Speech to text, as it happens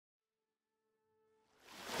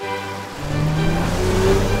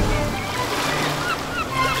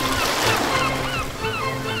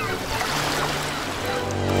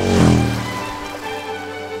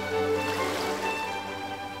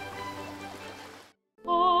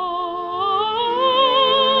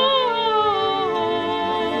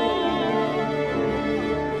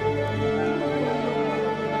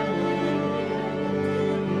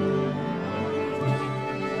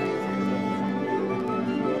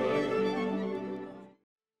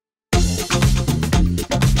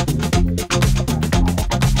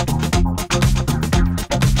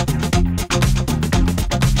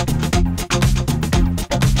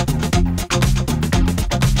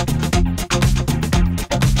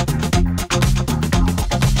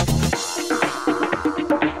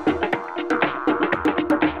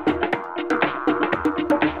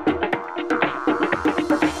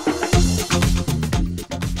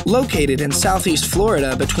Located in southeast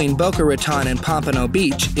Florida between Boca Raton and Pompano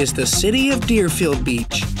Beach is the city of Deerfield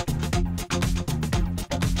Beach.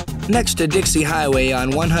 Next to Dixie Highway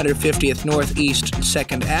on 150th Northeast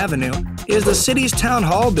 2nd Avenue is the city's Town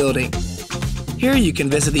Hall building. Here you can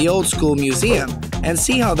visit the old school museum and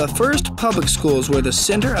see how the first public schools were the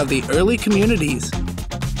center of the early communities.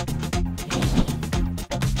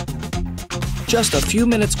 Just a few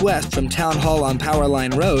minutes west from Town Hall on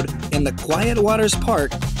Powerline Road, in the Quiet Waters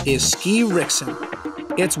Park, is Ski Rixen.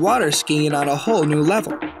 It's water skiing on a whole new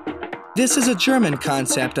level. This is a German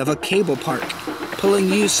concept of a cable park,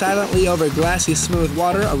 pulling you silently over glassy smooth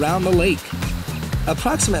water around the lake.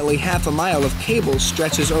 Approximately half a mile of cable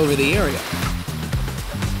stretches over the area.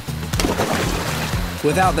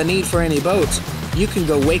 Without the need for any boats, you can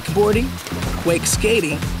go wakeboarding, wake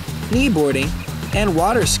skating, kneeboarding, and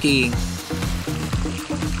water skiing.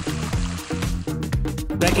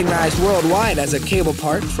 Recognized worldwide as a cable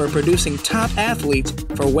park for producing top athletes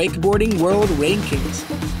for wakeboarding world rankings.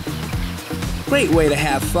 Great way to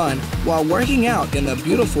have fun while working out in the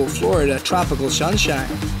beautiful Florida tropical sunshine.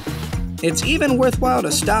 It's even worthwhile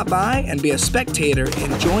to stop by and be a spectator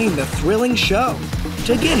enjoying the thrilling show.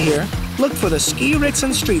 To get here, look for the Ski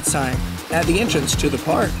Rixen street sign at the entrance to the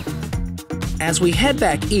park. As we head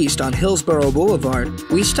back east on Hillsborough Boulevard,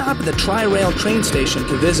 we stop at the Tri-Rail train station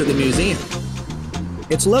to visit the museum.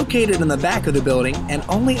 It's located in the back of the building and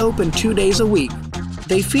only open 2 days a week.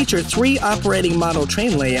 They feature 3 operating model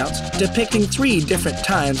train layouts depicting 3 different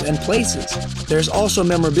times and places. There's also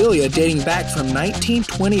memorabilia dating back from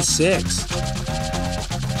 1926.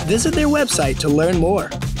 Visit their website to learn more.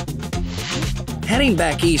 Heading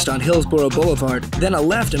back east on Hillsborough Boulevard, then a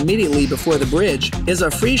left immediately before the bridge, is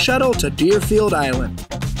a free shuttle to Deerfield Island,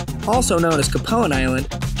 also known as Capone Island,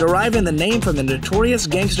 deriving the name from the notorious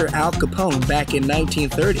gangster Al Capone back in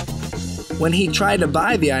 1930, when he tried to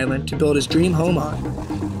buy the island to build his dream home on.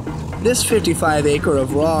 This 55-acre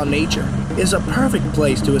of raw nature is a perfect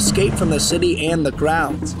place to escape from the city and the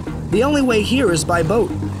crowds. The only way here is by boat,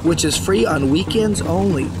 which is free on weekends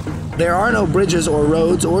only. There are no bridges or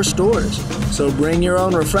roads or stores, so bring your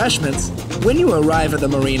own refreshments. When you arrive at the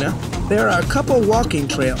marina, there are a couple walking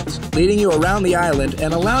trails leading you around the island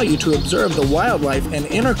and allow you to observe the wildlife and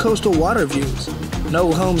intercoastal water views.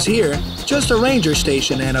 No homes here, just a ranger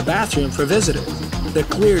station and a bathroom for visitors. The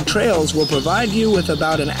cleared trails will provide you with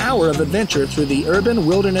about an hour of adventure through the urban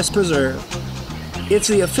wilderness preserve. It's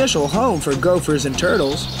the official home for gophers and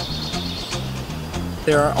turtles.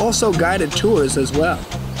 There are also guided tours as well.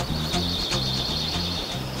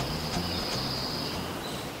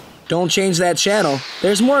 Don't change that channel.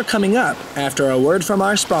 There's more coming up after a word from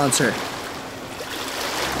our sponsor.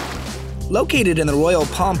 Located in the Royal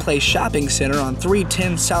Palm Place Shopping Center on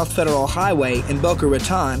 310 South Federal Highway in Boca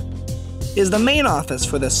Raton is the main office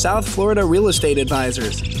for the South Florida Real Estate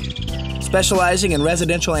Advisors, specializing in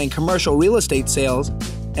residential and commercial real estate sales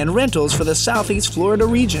and rentals for the Southeast Florida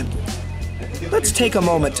region. Let's take a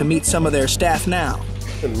moment to meet some of their staff now.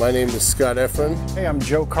 And my name is Scott Efron. Hey, I'm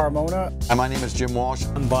Joe Carmona. And my name is Jim Walsh.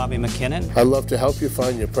 I'm Bobby McKinnon. I'd love to help you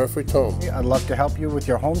find your perfect home. I'd love to help you with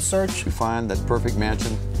your home search. To find that perfect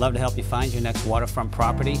mansion. Love to help you find your next waterfront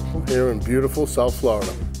property. Here in beautiful South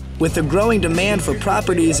Florida. With the growing demand for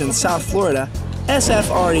properties in South Florida,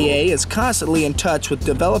 SFREA is constantly in touch with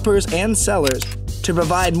developers and sellers to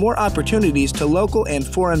provide more opportunities to local and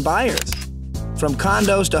foreign buyers. From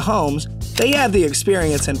condos to homes, they have the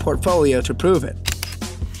experience and portfolio to prove it.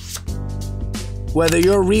 Whether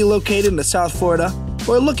you're relocating to South Florida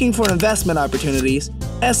or looking for investment opportunities,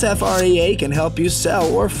 SFREA can help you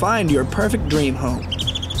sell or find your perfect dream home.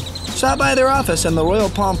 Stop by their office in the Royal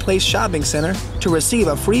Palm Place Shopping Center to receive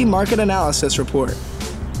a free market analysis report.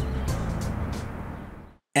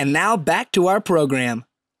 And now back to our program.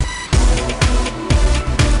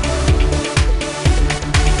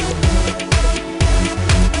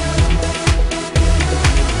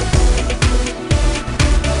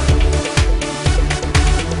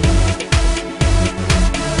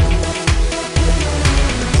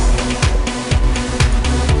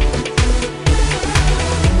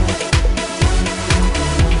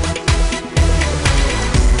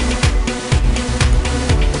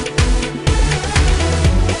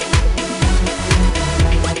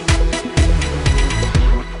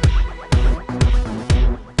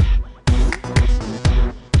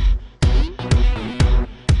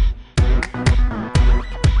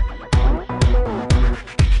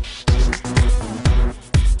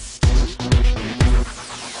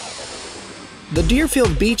 The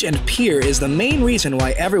Deerfield Beach and Pier is the main reason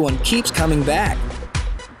why everyone keeps coming back.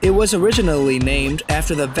 It was originally named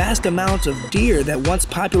after the vast amounts of deer that once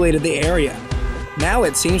populated the area. Now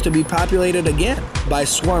it seems to be populated again by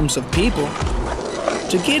swarms of people.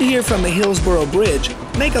 To get here from the Hillsborough Bridge,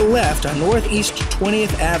 make a left on Northeast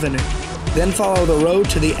 20th Avenue. Then follow the road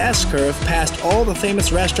to the S-curve past all the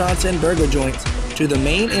famous restaurants and burger joints to the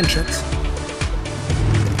main entrance.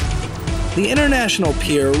 The International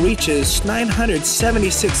Pier reaches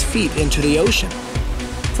 976 feet into the ocean.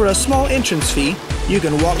 For a small entrance fee, you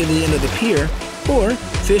can walk to the end of the pier or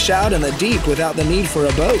fish out in the deep without the need for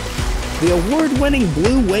a boat. The award-winning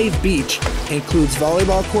Blue Wave Beach includes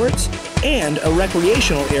volleyball courts and a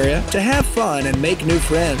recreational area to have fun and make new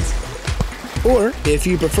friends. Or, if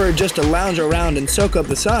you prefer just to lounge around and soak up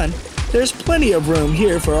the sun, there's plenty of room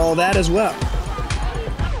here for all that as well.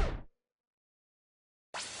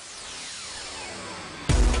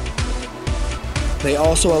 They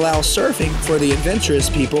also allow surfing for the adventurous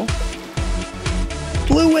people.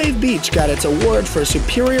 Blue Wave Beach got its award for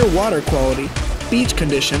superior water quality, beach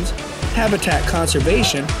conditions, habitat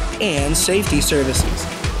conservation, and safety services.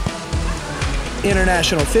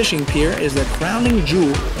 International Fishing Pier is the crowning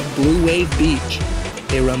jewel of Blue Wave Beach,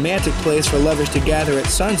 a romantic place for lovers to gather at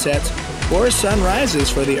sunsets or sunrises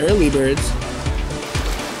for the early birds.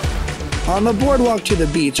 On the boardwalk to the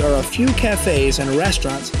beach are a few cafes and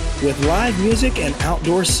restaurants with live music and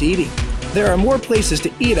outdoor seating. There are more places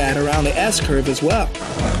to eat at around the S-curve as well.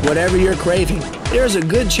 Whatever you're craving, there's a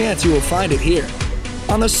good chance you will find it here.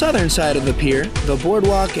 On the southern side of the pier, the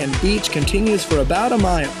boardwalk and beach continues for about a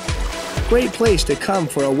mile. Great place to come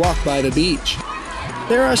for a walk by the beach.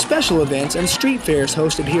 There are special events and street fairs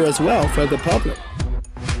hosted here as well for the public.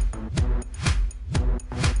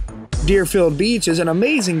 Deerfield Beach is an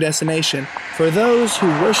amazing destination for those who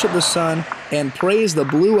worship the sun and praise the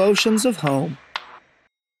blue oceans of home.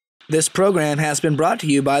 This program has been brought to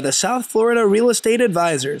you by the South Florida Real Estate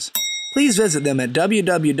Advisors. Please visit them at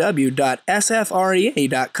www.sfrea.com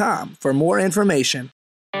for more information.